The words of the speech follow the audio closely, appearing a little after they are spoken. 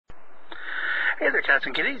Hey there, cats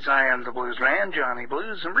and kitties. I am the Blues Man, Johnny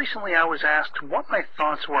Blues, and recently I was asked what my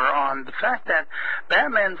thoughts were on the fact that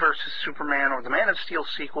Batman vs. Superman, or the Man of Steel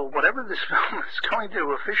sequel, whatever this film is going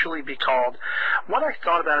to officially be called, what I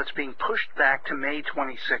thought about its being pushed back to May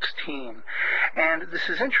 2016. And this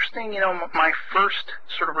is interesting. My first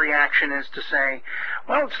sort of reaction is to say,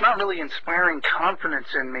 well, it's not really inspiring confidence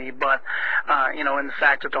in me, but, in the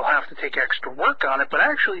fact that they'll have to take extra work on it, but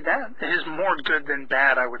actually that is more good than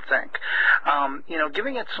bad, I would think.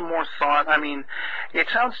 Giving it some more thought, it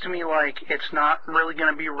sounds to me like it's not really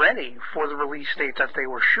going to be ready for the release date that they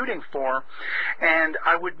were shooting for, and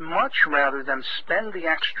I would much rather them spend the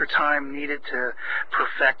extra time needed to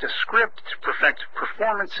perfect a script, to perfect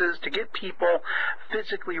performances, to get people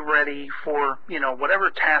physically ready for, whatever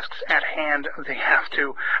tasks at hand they have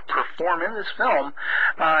to perform in this film.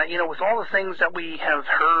 With all the things that we have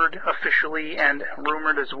heard officially and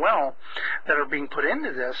rumored as well that are being put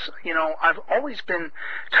into this, I've always been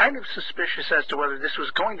kind of suspicious as to whether this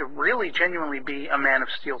was going to really genuinely be a Man of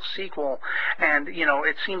Steel sequel, and,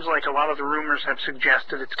 it seems like a lot of the rumors have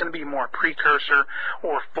suggested it's going to be more precursor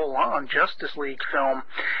or full-on Justice League film,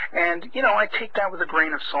 and, I take that with a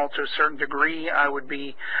grain of salt to a certain degree. I would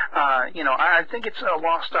be, I think it's a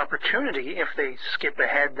lost opportunity if they skip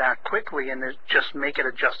ahead that quickly and just make it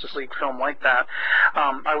a Justice League film like that.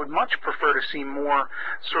 I would much prefer to see more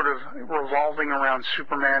sort of revolving around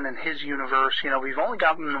Superman and his universe. We've only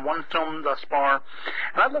gotten one film thus far,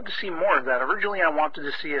 and I'd love to see more of that. Originally, I wanted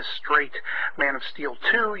to see a straight Man of Steel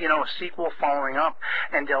 2, a sequel following up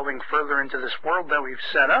and delving further into this world that we've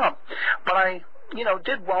set up, but I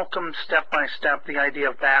did welcome step by step the idea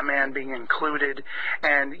of Batman being included,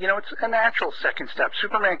 and, it's a natural second step.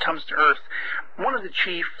 Superman comes to Earth, one of the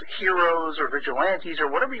chief heroes or vigilantes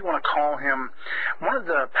or whatever you want to call him, one of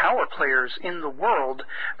the power players in the world,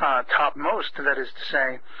 topmost, that is to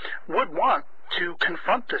say, would want to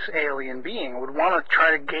confront this alien being, would want to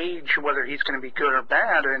try to gauge whether he's going to be good or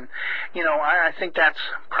bad, and, I think that's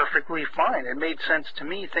perfectly fine. It made sense to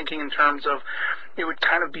me, thinking in terms of it would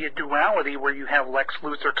kind of be a duality where you have Lex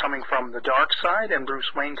Luthor coming from the dark side and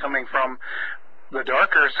Bruce Wayne coming from the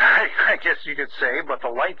darker side, I guess you could say, but the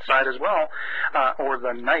light side as well, or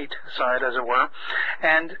the night side, as it were.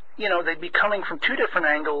 And, they'd be coming from two different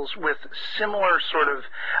angles with similar sort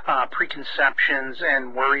of preconceptions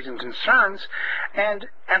and worries and concerns, and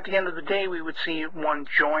at the end of the day, we would see one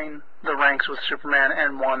join the ranks with Superman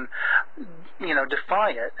and one, defy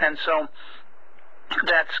it. And so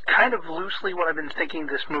that's kind of loosely what I've been thinking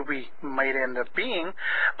this movie might end up being.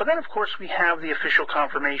 But then, of course, we have the official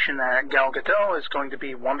confirmation that Gal Gadot is going to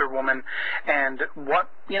be Wonder Woman, and what,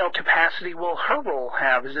 capacity will her role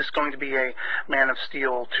have? Is this going to be a Man of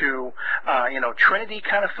Steel 2, Trinity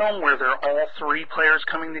kind of film where they're all three players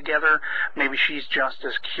coming together? Maybe she's just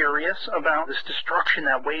as curious about this destruction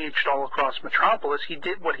that waged all across Metropolis. He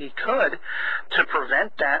did what he could to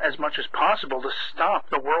prevent that as much as possible, to stop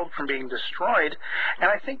the world from being destroyed. And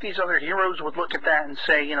I think these other heroes would look at that and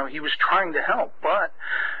say, he was trying to help, but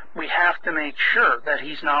we have to make sure that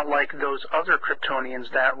he's not like those other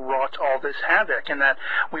Kryptonians that wrought all this havoc, and that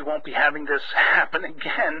we won't be having this happen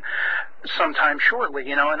again sometime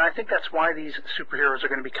shortly, and I think that's why these superheroes are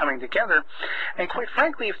going to be coming together. And quite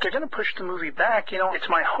frankly, if they're going to push the movie back, it's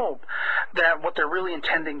my hope that what they're really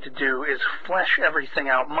intending to do is flesh everything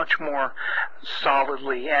out much more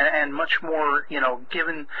solidly and much more,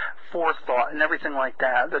 given forethought and everything like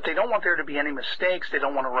that, that they don't want there to be any mistakes. They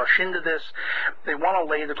don't want to rush into this. They want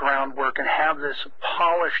to lay the groundwork and have this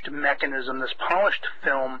polished mechanism, this polished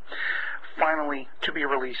film, finally to be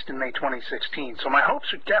released in May 2016. So my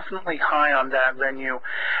hopes are definitely high on that venue,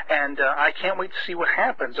 and I can't wait to see what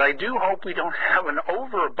happens. I do hope we don't have an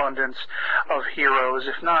overabundance of heroes,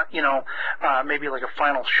 if not, maybe like a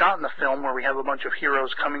final shot in the film where we have a bunch of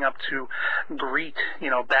heroes coming up to greet,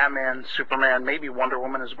 Batman, Superman, maybe Wonder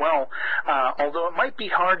Woman as well. Although it might be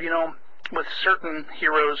hard, with certain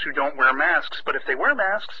heroes who don't wear masks, but if they wear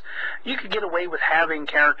masks, you could get away with having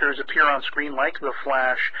characters appear on screen like the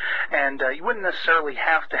Flash, and you wouldn't necessarily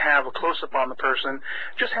have to have a close-up on the person,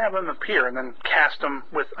 just have them appear and then cast them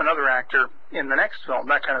with another actor in the next film,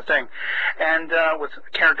 that kind of thing. And with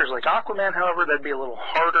characters like Aquaman, however, that'd be a little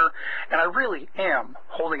harder, and I really am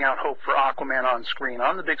holding out hope for Aquaman on screen,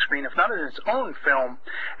 on the big screen, if not in its own film,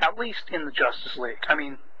 at least in the Justice League.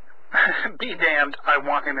 be damned, I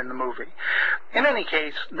want him in the movie. In any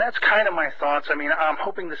case, that's kind of my thoughts. I mean, I'm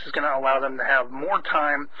hoping this is going to allow them to have more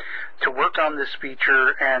time to work on this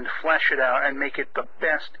feature and flesh it out and make it the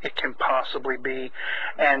best it can possibly be,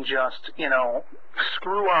 and just, you know,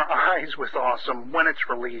 screw our eyes with awesome when it's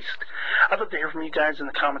released. I'd love to hear from you guys in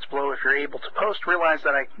the comments below if you're able to post. Realize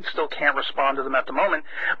that I still can't respond to them at the moment,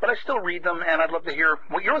 but I still read them, and I'd love to hear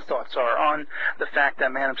what your thoughts are on the fact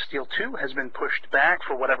that Man of Steel 2 has been pushed back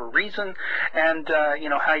for whatever reason, and you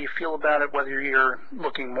know, how you feel about it, whether you're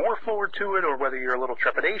looking more forward to it or whether you're a little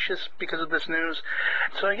trepidatious because of this news.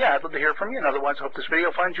 So yeah, I'd love to hear from you, and otherwise I hope this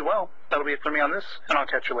video finds you well. That'll be it for me on this, and I'll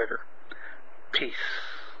catch you later. Peace.